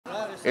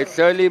It's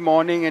early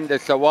morning in the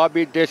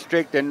Swabi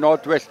District in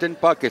northwestern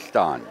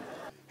Pakistan.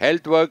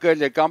 Health workers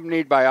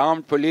accompanied by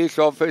armed police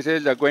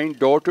officers are going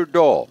door to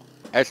door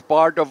as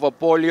part of a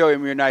polio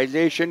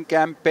immunization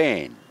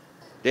campaign.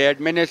 They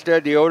administer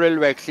the oral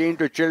vaccine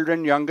to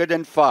children younger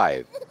than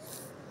 5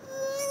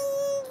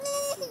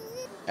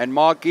 and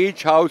mark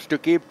each house to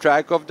keep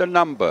track of the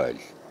numbers.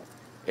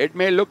 It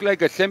may look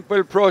like a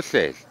simple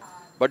process,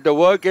 but the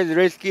work is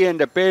risky and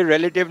the pay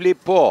relatively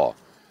poor.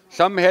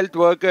 Some health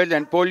workers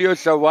and polio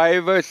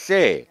survivors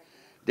say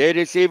they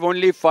receive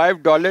only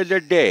 $5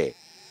 a day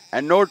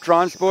and no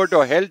transport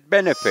or health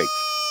benefits.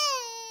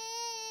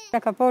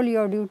 This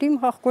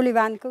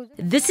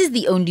is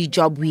the only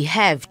job we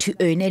have to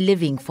earn a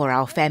living for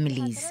our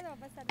families.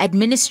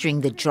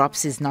 Administering the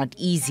drops is not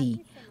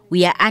easy.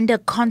 We are under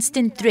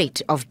constant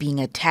threat of being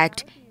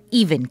attacked,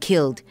 even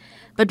killed.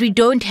 But we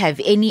don't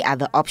have any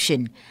other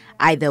option.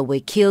 Either we're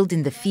killed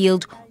in the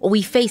field or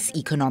we face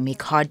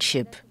economic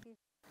hardship.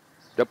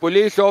 The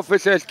police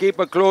officers keep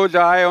a close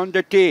eye on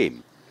the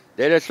team.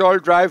 Their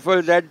assault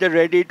rifles at the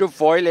ready to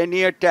foil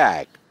any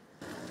attack.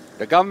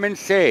 The government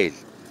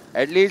says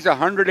at least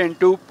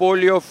 102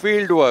 polio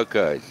field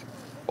workers,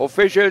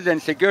 officials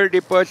and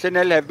security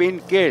personnel have been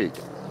killed,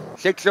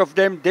 6 of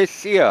them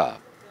this year.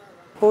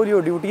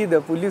 Polio duty,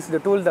 the police, they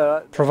told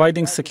the...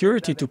 Providing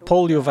security to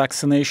polio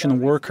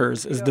vaccination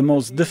workers is the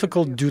most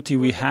difficult duty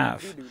we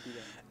have.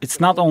 It's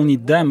not only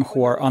them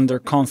who are under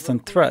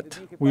constant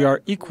threat, we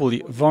are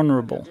equally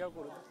vulnerable.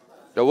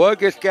 The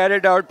work is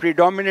carried out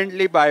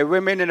predominantly by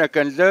women in a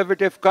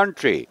conservative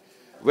country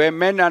where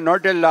men are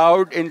not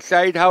allowed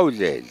inside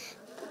houses.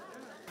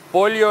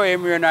 Polio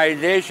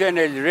immunization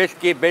is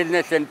risky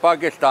business in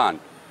Pakistan,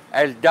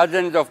 as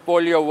dozens of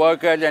polio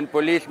workers and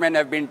policemen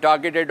have been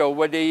targeted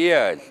over the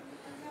years.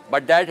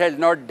 But that has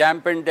not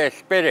dampened their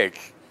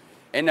spirits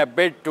in a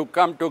bid to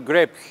come to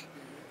grips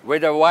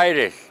with a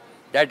virus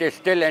that is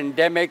still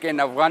endemic in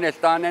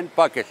Afghanistan and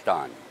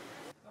Pakistan.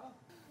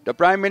 The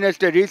Prime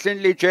Minister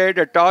recently chaired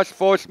a task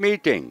force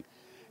meeting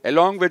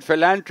along with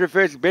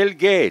philanthropist Bill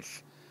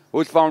Gates,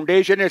 whose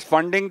foundation is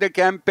funding the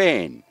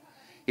campaign.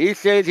 He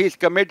says he's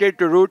committed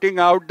to rooting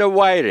out the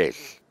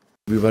virus.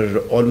 We were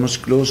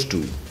almost close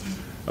to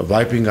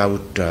wiping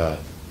out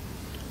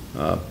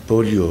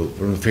polio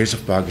from the face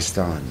of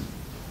Pakistan.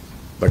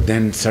 But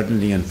then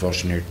suddenly,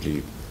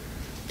 unfortunately,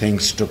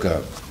 things took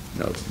a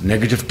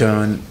negative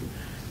turn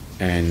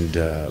and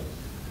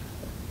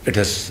it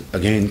has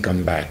again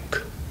come back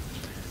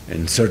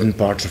in certain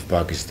parts of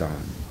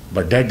Pakistan.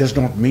 But that does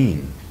not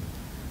mean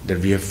that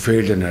we have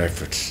failed in our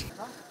efforts.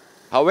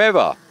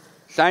 However,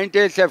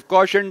 scientists have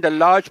cautioned the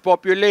large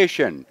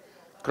population,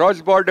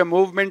 cross-border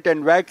movement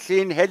and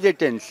vaccine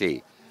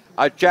hesitancy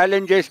are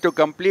challenges to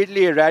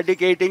completely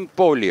eradicating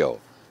polio.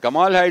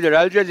 Kamal, Hyder,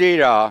 Al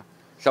Jazeera,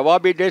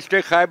 Swabi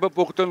District, Khyber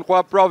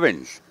Pakhtunkhwa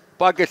Province,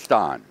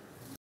 Pakistan.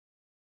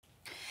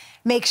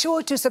 Make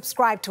sure to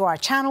subscribe to our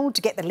channel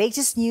to get the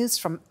latest news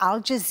from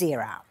Al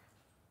Jazeera.